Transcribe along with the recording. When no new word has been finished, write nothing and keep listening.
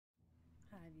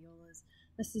blues.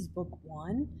 This is book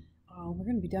 1. We're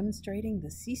going to be demonstrating the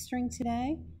C string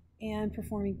today and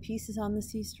performing pieces on the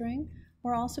C string.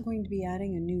 We're also going to be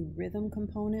adding a new rhythm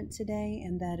component today,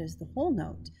 and that is the whole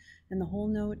note. And the whole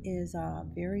note is a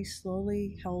very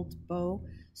slowly held bow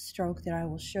stroke that I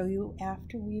will show you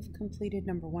after we've completed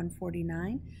number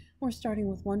 149. We're starting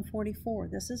with 144.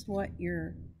 This is what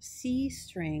your C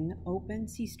string, open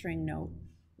C string note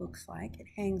looks like. It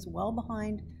hangs well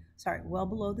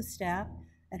below the staff.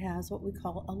 It has what we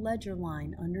call a ledger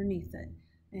line underneath it.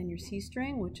 And your C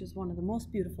string, which is one of the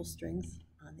most beautiful strings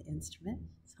on the instrument,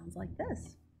 sounds like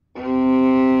this.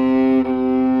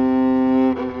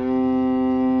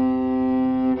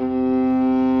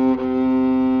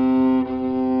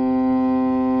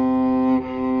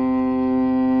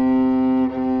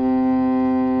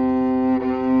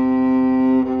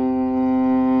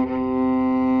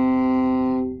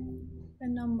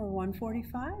 And number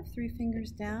 145, 3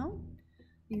 fingers down.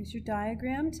 Use your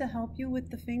diagram to help you with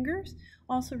the fingers.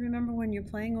 Also remember, when you're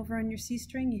playing over on your C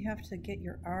string, you have to get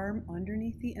your arm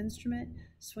underneath the instrument.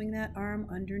 Swing that arm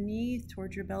underneath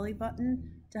towards your belly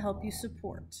button to help you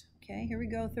support. Okay, here we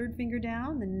go. 3rd finger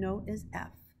down. The note is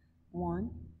F. 1,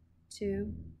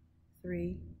 2,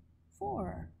 3,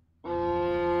 4.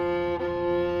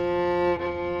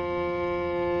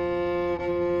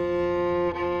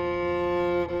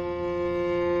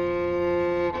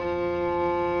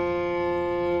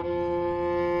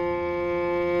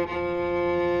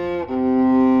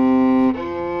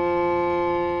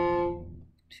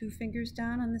 Two fingers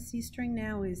down on the C string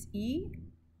now is E.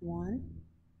 1,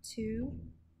 2,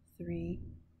 3,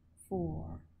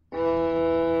 4.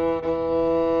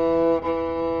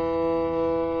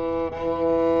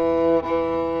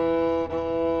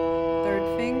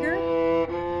 Third finger,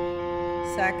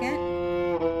 2nd,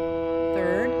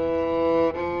 3rd.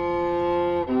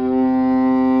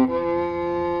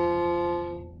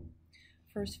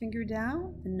 First finger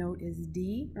down, the note is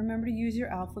D. Remember to use your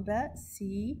alphabet,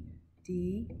 C,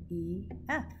 D, E,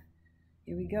 F.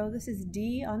 Here we go. This is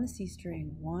D on the C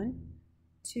string. 1,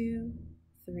 2,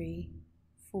 3,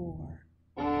 4.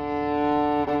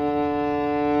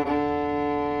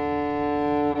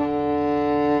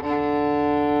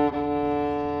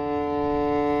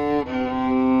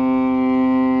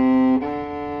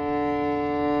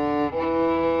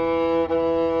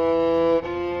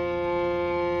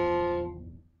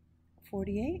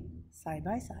 Side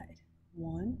by side.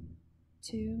 1,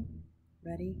 2,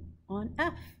 ready, on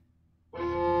F.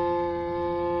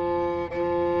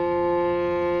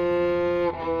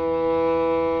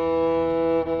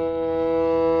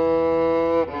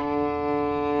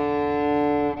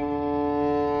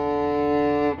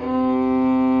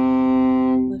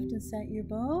 Lift and set your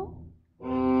bow.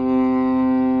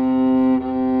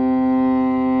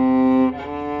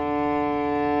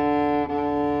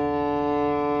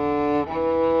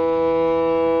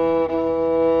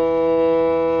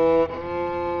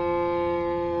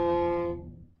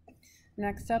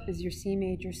 Next up is your C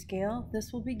major scale.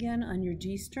 This will begin on your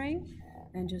G string,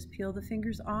 and just peel the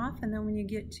fingers off, and then when you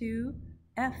get to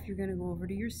F, you're going to go over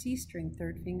to your C string,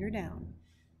 3rd finger down.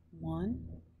 1,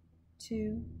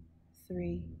 2,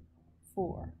 3,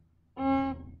 4.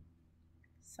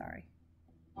 Sorry.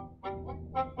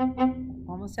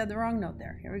 Almost had the wrong note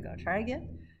there. Here we go. Try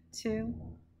again. 2,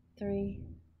 3,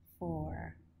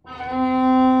 4.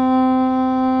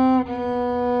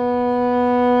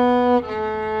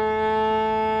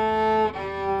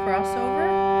 Crossover.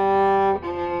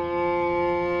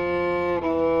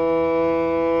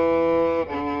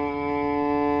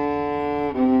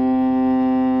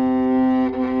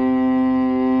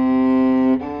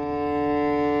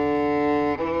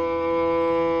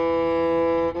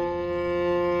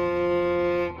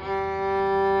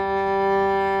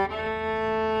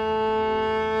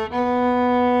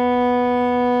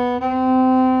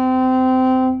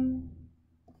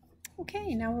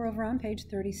 Okay, now we're over on page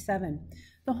 37.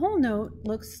 The whole note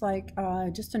looks like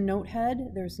just a note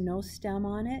head. There's no stem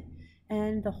on it,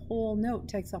 and the whole note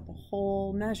takes up a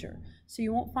whole measure. So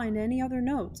you won't find any other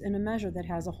notes in a measure that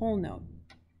has a whole note.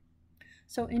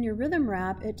 So in your rhythm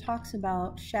rap, it talks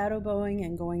about shadow bowing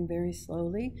and going very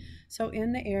slowly. So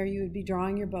in the air, you would be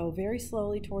drawing your bow very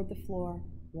slowly toward the floor.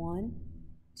 1,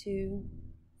 2,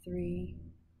 3,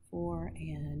 4,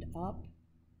 and up.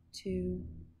 2,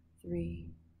 3,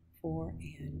 4,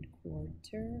 and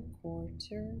quarter,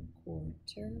 quarter,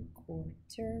 quarter,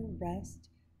 quarter, rest.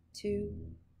 2,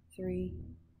 3,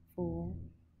 4,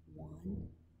 1,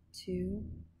 2,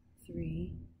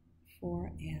 3,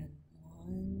 4, and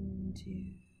 1,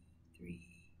 2, 3,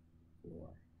 4.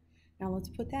 Now let's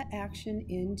put that action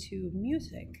into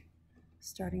music.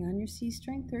 Starting on your C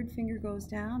string, third finger goes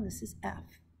down. This is F.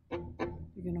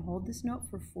 You're going to hold this note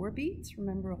for 4 beats.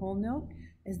 Remember, a whole note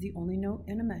is the only note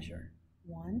in a measure.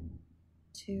 1,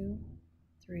 2,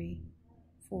 3,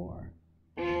 4.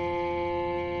 1,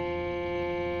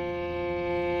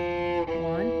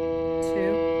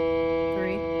 2,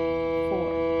 3,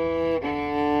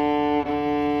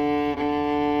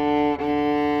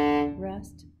 4.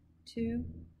 Rest, 2,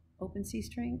 open C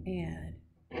string, and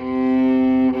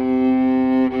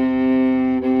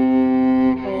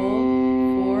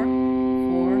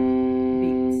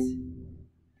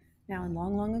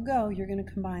long ago, you're going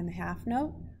to combine the half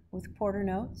note with quarter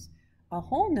notes, a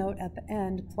whole note at the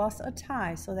end plus a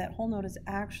tie, so that whole note is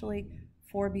actually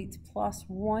 4 beats plus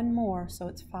 1 more, so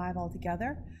it's 5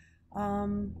 altogether.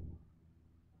 No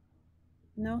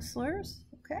slurs?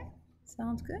 Okay,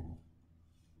 sounds good.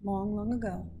 Long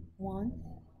ago. 1,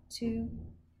 2,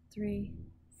 3,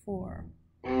 4.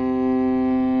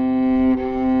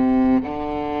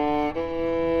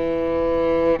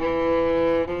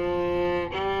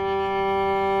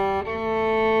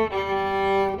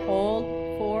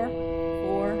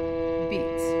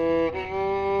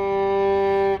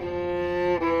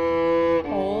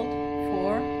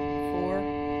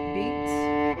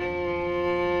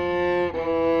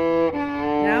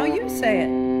 Say it.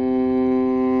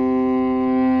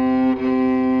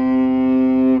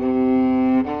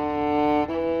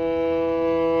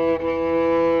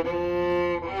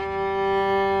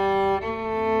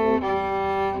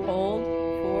 Hold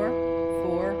for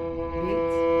 4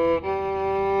 beats.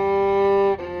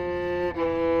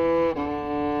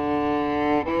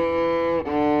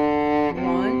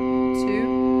 One,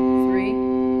 2, 3,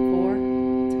 4,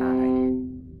 tie.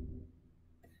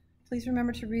 Please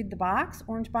remember to read the box.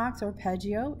 Orange box,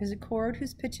 arpeggio, is a chord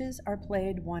whose pitches are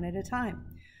played one at a time.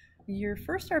 Your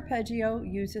first arpeggio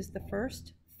uses the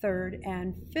first, third,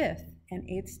 and fifth and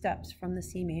eighth steps from the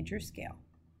C major scale.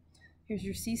 Here's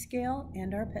your C scale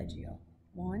and arpeggio.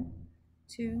 1,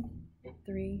 2,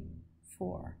 3,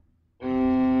 4.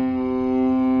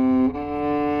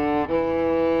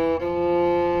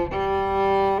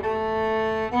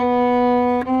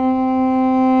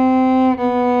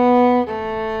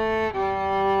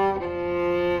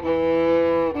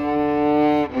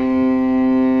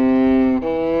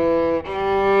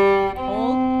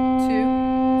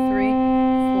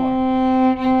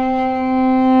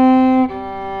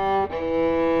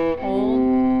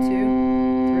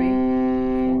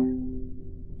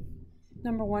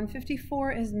 Number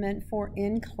 154 is meant for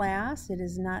in class. It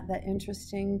is not that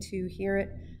interesting to hear it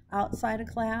outside of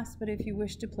class, but if you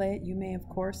wish to play it, you may, of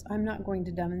course. I'm not going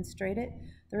to demonstrate it.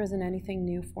 There isn't anything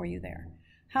new for you there.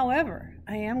 However,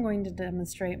 I am going to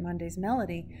demonstrate Monday's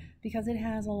melody because it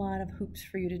has a lot of hoops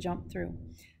for you to jump through.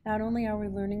 Not only are we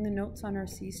learning the notes on our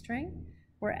C string,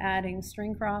 we're adding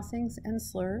string crossings and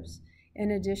slurs.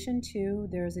 In addition to,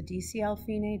 there's a DCL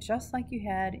fine, just like you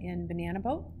had in Banana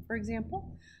Boat, for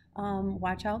example.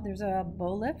 Watch out, there's a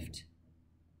bow lift.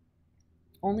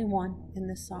 Only one in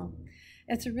this song.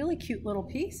 It's a really cute little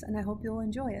piece, and I hope you'll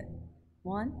enjoy it.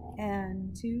 1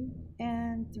 and 2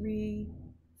 and 3,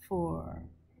 4.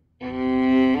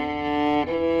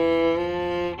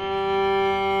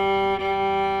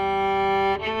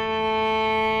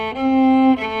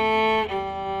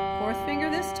 Fourth finger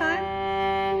this time.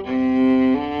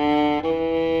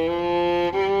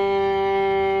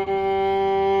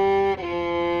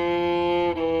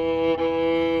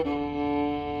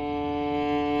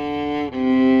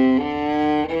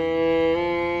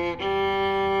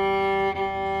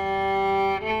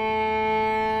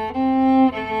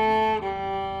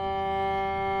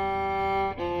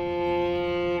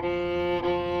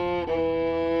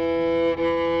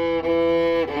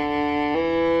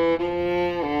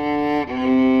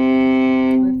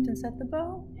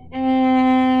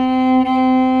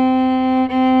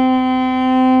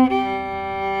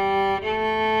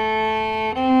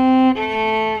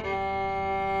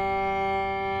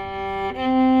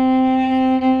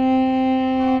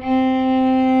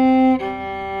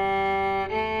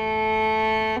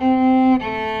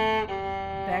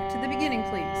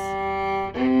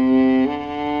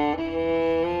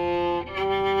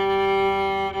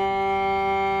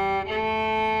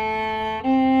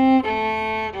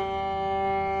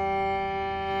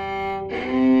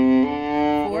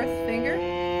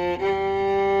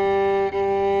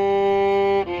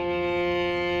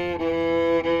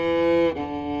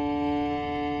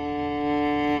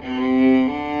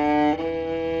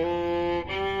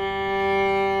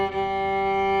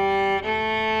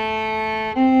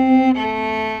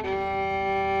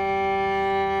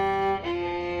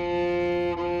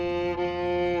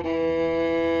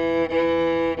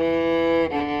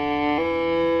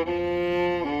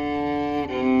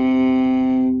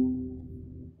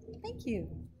 Thank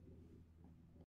you.